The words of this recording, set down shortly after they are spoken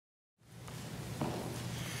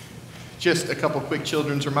Just a couple quick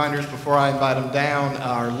children's reminders before I invite them down.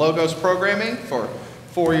 Our Logos programming for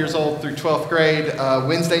 4 years old through 12th grade.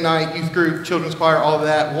 Wednesday night, youth group, children's choir, all of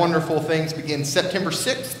that. Wonderful things begin September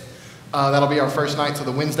 6th. That'll be our first night. So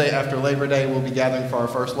the Wednesday after Labor Day, we'll be gathering for our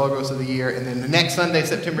first Logos of the year. And then the next Sunday,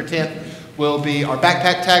 September 10th, will be our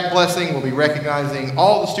backpack tag blessing. We'll be recognizing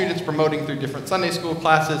all the students promoting through different Sunday school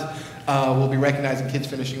classes. We'll be recognizing kids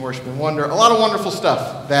finishing Worship and Wonder. A lot of wonderful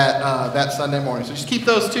stuff that Sunday morning. So just keep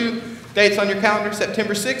those two dates on your calendar,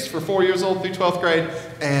 September 6th for 4 years old through 12th grade,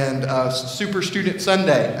 and Super Student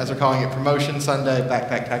Sunday, as they're calling it, Promotion Sunday,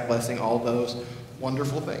 Backpack Tag Blessing, all those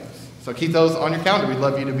wonderful things. So keep those on your calendar. We'd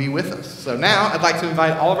love you to be with us. So now I'd like to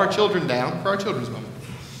invite all of our children down for our children's moment.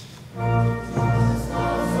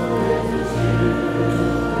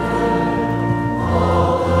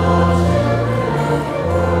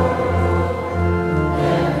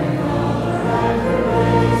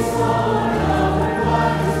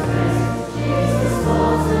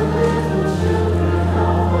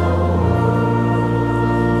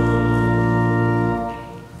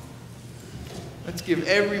 Give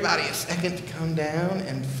everybody a second to come down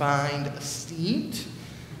and find a seat.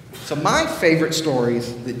 So my favorite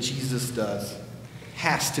stories that Jesus does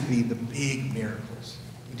has to be the big miracles.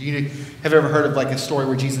 Do you have ever heard of like a story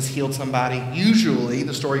where Jesus healed somebody? Usually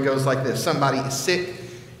the story goes like this. Somebody is sick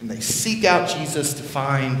and they seek out Jesus to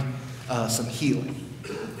find some healing.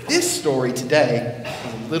 This story today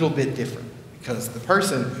is a little bit different because the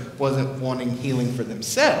person wasn't wanting healing for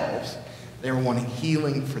themselves. They were wanting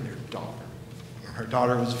healing for their daughter. Her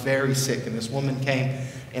daughter was very sick, and this woman came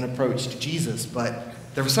and approached Jesus, but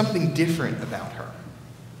there was something different about her.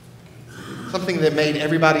 Something that made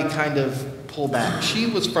everybody kind of pull back. She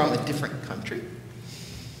was from a different country,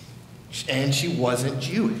 and she wasn't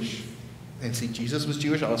Jewish. And see, Jesus was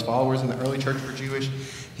Jewish. All his followers in the early church were Jewish.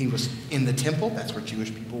 He was in the temple. That's where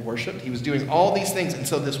Jewish people worshiped. He was doing all these things. And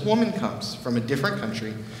so this woman comes from a different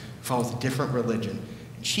country, follows a different religion,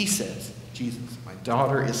 and she says, Jesus, my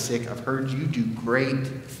daughter is sick. I've heard you do great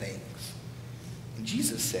things. And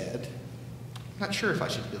Jesus said, I'm not sure if I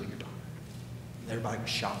should heal your daughter. And everybody was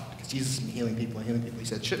shocked because Jesus has been healing people and healing people. He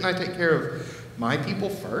said, shouldn't I take care of my people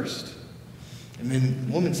first? And then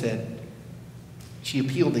the woman said, she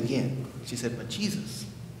appealed again. She said, but Jesus,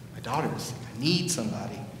 my daughter is sick. I need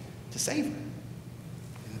somebody to save her.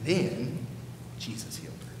 And then Jesus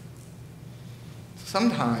healed her.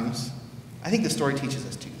 Sometimes, I think the story teaches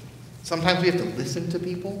us too. Sometimes we have to listen to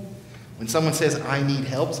people. When someone says, I need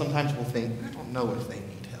help, sometimes we'll think, I don't know if they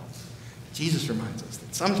need help. Jesus reminds us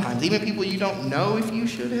that sometimes, even people you don't know if you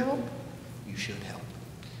should help, you should help.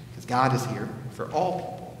 Because God is here for all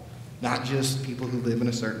people, not just people who live in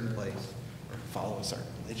a certain place or follow a certain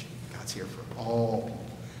religion. God's here for all people.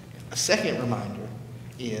 A second reminder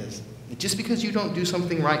is that just because you don't do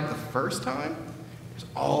something right the first time, there's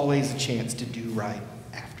always a chance to do right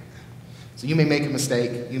after. So you may make a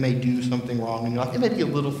mistake, you may do something wrong, and you're like, it may be a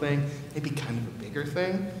little thing, maybe kind of a bigger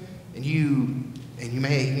thing, and you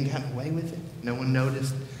may even get away with it. No one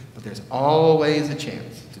noticed, but there's always a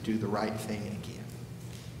chance to do the right thing again,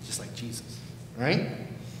 just like Jesus, right?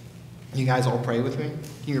 You guys all pray with me?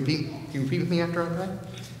 Can you repeat with me after I pray?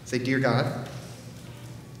 Say, dear God,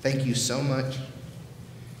 thank you so much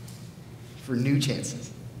for new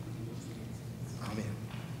chances.